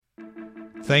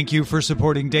Thank you for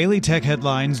supporting Daily Tech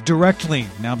Headlines directly.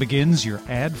 Now begins your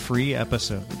ad-free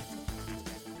episode.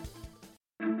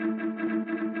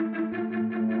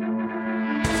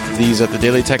 These are the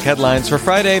Daily Tech Headlines for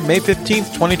Friday, May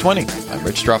 15th, 2020. I'm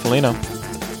Rich Stroffolino.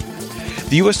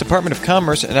 The U.S. Department of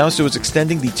Commerce announced it was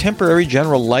extending the temporary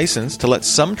general license to let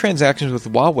some transactions with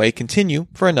Huawei continue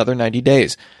for another 90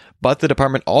 days. But the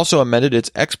department also amended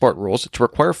its export rules to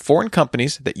require foreign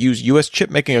companies that use U.S.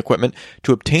 chip-making equipment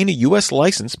to obtain a U.S.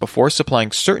 license before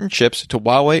supplying certain chips to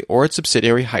Huawei or its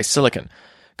subsidiary HiSilicon.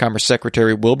 Commerce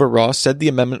Secretary Wilbur Ross said the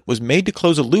amendment was made to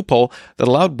close a loophole that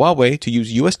allowed Huawei to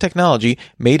use U.S. technology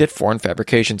made at foreign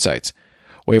fabrication sites.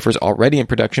 Wafers already in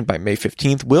production by May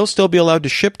 15th will still be allowed to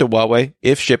ship to Huawei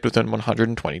if shipped within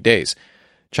 120 days.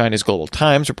 China's Global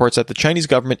Times reports that the Chinese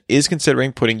government is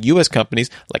considering putting U.S. companies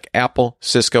like Apple,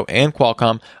 Cisco, and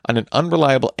Qualcomm on an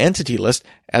unreliable entity list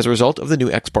as a result of the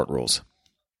new export rules.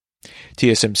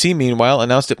 TSMC, meanwhile,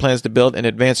 announced it plans to build an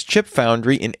advanced chip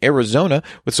foundry in Arizona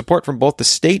with support from both the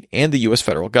state and the U.S.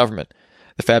 federal government.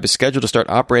 The fab is scheduled to start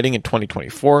operating in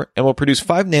 2024 and will produce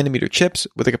 5-nanometer chips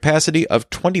with a capacity of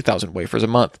 20,000 wafers a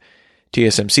month.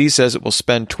 TSMC says it will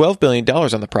spend $12 billion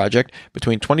on the project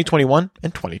between 2021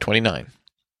 and 2029.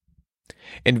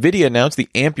 NVIDIA announced the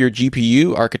Ampere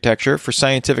GPU architecture for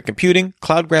scientific computing,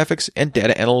 cloud graphics, and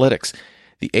data analytics.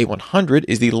 The A100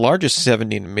 is the largest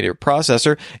 7-nanometer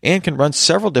processor and can run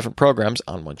several different programs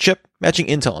on one chip, matching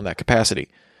Intel in that capacity.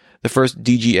 The first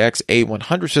DGX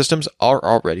A100 systems are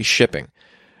already shipping.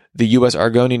 The U.S.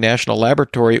 Argonne National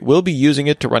Laboratory will be using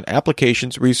it to run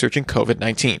applications researching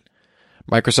COVID-19.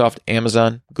 Microsoft,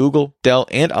 Amazon, Google, Dell,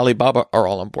 and Alibaba are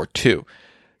all on board too.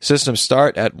 Systems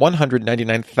start at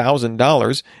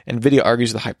 $199,000. NVIDIA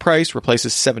argues the high price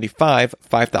replaces 75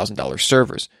 $5,000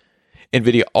 servers.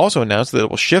 NVIDIA also announced that it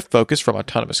will shift focus from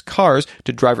autonomous cars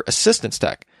to driver assistance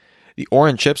tech. The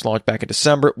Orin chips launched back in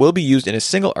December will be used in a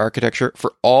single architecture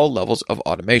for all levels of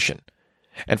automation.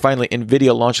 And finally,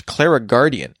 NVIDIA launched Clara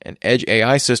Guardian, an edge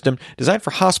AI system designed for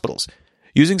hospitals.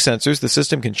 Using sensors, the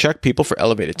system can check people for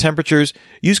elevated temperatures,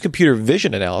 use computer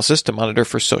vision analysis to monitor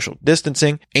for social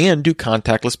distancing, and do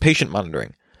contactless patient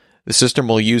monitoring. The system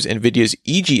will use NVIDIA's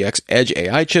EGX Edge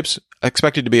AI chips,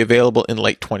 expected to be available in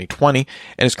late 2020,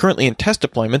 and is currently in test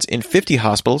deployments in 50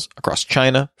 hospitals across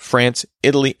China, France,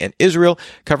 Italy, and Israel,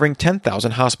 covering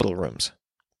 10,000 hospital rooms.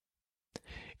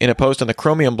 In a post on the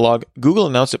Chromium blog, Google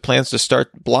announced it plans to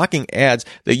start blocking ads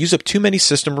that use up too many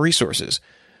system resources.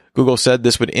 Google said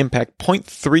this would impact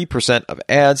 0.3% of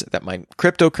ads that mine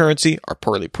cryptocurrency, are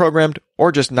poorly programmed,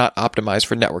 or just not optimized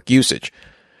for network usage.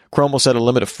 Chrome will set a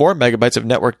limit of 4 megabytes of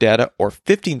network data or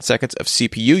 15 seconds of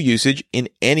CPU usage in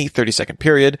any 30-second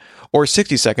period, or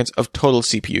 60 seconds of total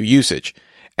CPU usage.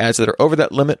 Ads that are over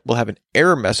that limit will have an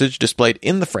error message displayed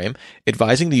in the frame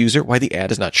advising the user why the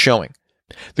ad is not showing.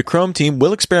 The Chrome team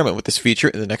will experiment with this feature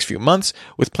in the next few months,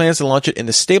 with plans to launch it in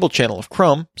the stable channel of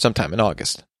Chrome sometime in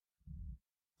August.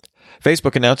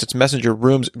 Facebook announced its Messenger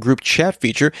Rooms group chat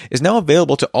feature is now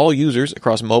available to all users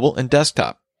across mobile and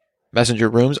desktop. Messenger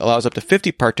Rooms allows up to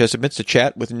 50 participants to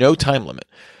chat with no time limit.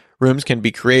 Rooms can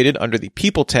be created under the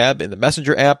People tab in the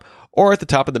Messenger app or at the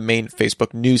top of the main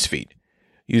Facebook newsfeed.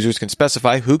 Users can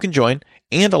specify who can join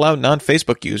and allow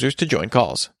non-Facebook users to join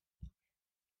calls.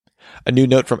 A new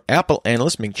note from Apple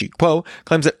analyst Ming-Chi Kuo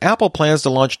claims that Apple plans to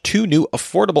launch 2 new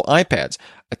affordable iPads,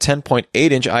 a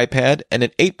 10.8-inch iPad and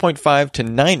an 8.5 to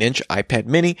 9-inch iPad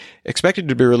mini, expected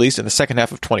to be released in the second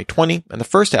half of 2020 and the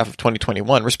first half of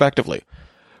 2021, respectively.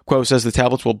 Kuo says the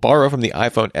tablets will borrow from the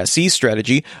iPhone SE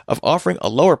strategy of offering a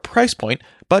lower price point,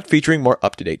 but featuring more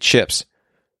up-to-date chips.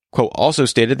 Kuo also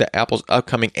stated that Apple's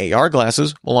upcoming AR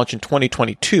glasses will launch in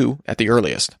 2022 at the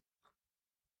earliest.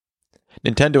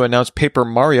 Nintendo announced Paper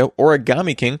Mario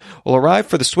Origami King will arrive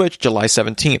for the Switch July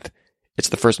 17th. It's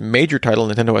the first major title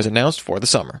Nintendo has announced for the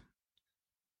summer.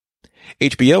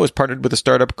 HBO has partnered with a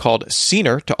startup called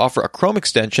Scener to offer a Chrome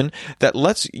extension that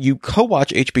lets you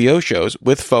co-watch HBO shows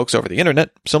with folks over the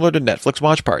internet, similar to Netflix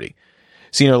Watch Party.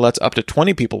 Scener lets up to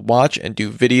 20 people watch and do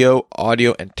video,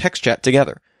 audio, and text chat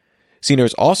together. Scener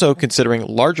is also considering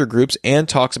larger groups and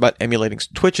talks about emulating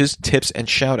Twitch's tips and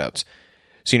shoutouts.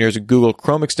 Scener's Google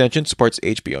Chrome extension supports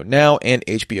HBO Now and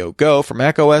HBO Go for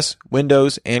macOS,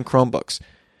 Windows, and Chromebooks.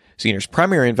 Scener's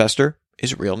primary investor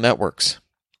is Real Networks.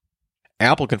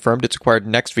 Apple confirmed it's acquired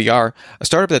NextVR, a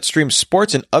startup that streams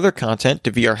sports and other content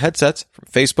to VR headsets from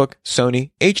Facebook,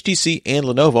 Sony, HTC, and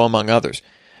Lenovo, among others.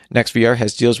 NextVR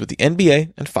has deals with the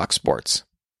NBA and Fox Sports.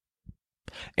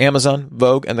 Amazon,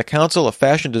 Vogue, and the Council of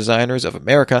Fashion Designers of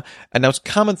America announced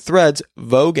Common Threads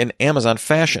Vogue and Amazon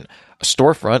Fashion, a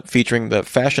storefront featuring the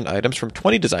fashion items from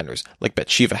 20 designers like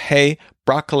Bathsheba Hay,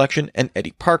 Brock Collection, and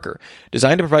Eddie Parker,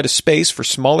 designed to provide a space for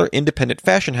smaller independent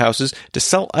fashion houses to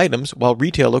sell items while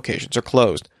retail locations are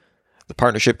closed. The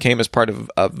partnership came as part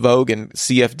of Vogue and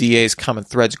CFDA's Common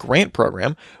Threads grant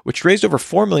program, which raised over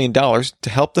 $4 million to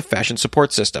help the fashion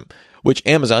support system, which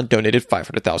Amazon donated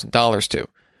 $500,000 to.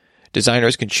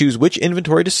 Designers can choose which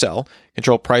inventory to sell,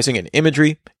 control pricing and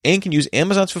imagery, and can use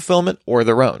Amazon's fulfillment or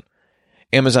their own.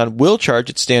 Amazon will charge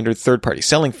its standard third-party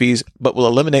selling fees, but will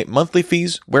eliminate monthly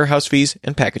fees, warehouse fees,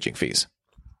 and packaging fees.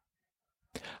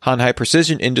 Hanhai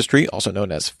Precision Industry, also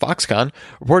known as Foxconn,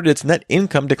 reported its net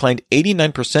income declined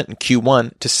 89% in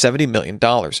Q1 to $70 million.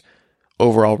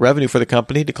 Overall revenue for the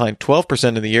company declined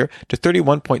 12% in the year to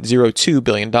 $31.02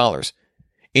 billion.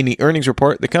 In the earnings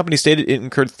report, the company stated it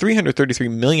incurred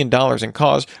 $333 million in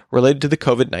costs related to the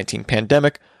COVID-19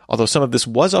 pandemic, although some of this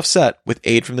was offset with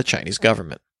aid from the Chinese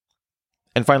government.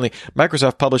 And finally,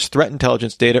 Microsoft published threat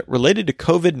intelligence data related to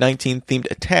COVID-19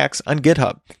 themed attacks on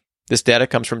GitHub. This data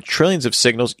comes from trillions of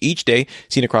signals each day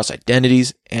seen across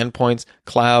identities, endpoints,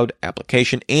 cloud,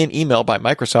 application, and email by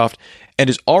Microsoft, and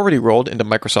is already rolled into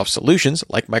Microsoft solutions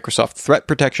like Microsoft Threat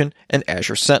Protection and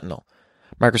Azure Sentinel.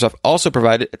 Microsoft also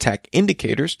provided attack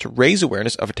indicators to raise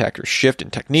awareness of attackers' shift in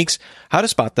techniques, how to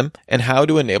spot them, and how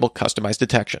to enable customized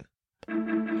detection.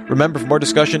 Remember, for more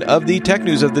discussion of the tech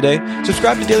news of the day,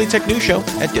 subscribe to Daily Tech News Show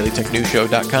at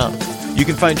dailytechnewsshow.com. You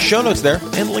can find show notes there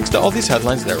and links to all these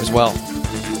headlines there as well.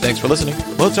 Thanks for listening.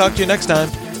 We'll talk to you next time.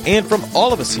 And from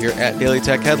all of us here at Daily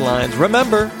Tech Headlines,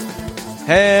 remember,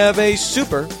 have a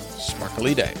super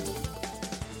sparkly day.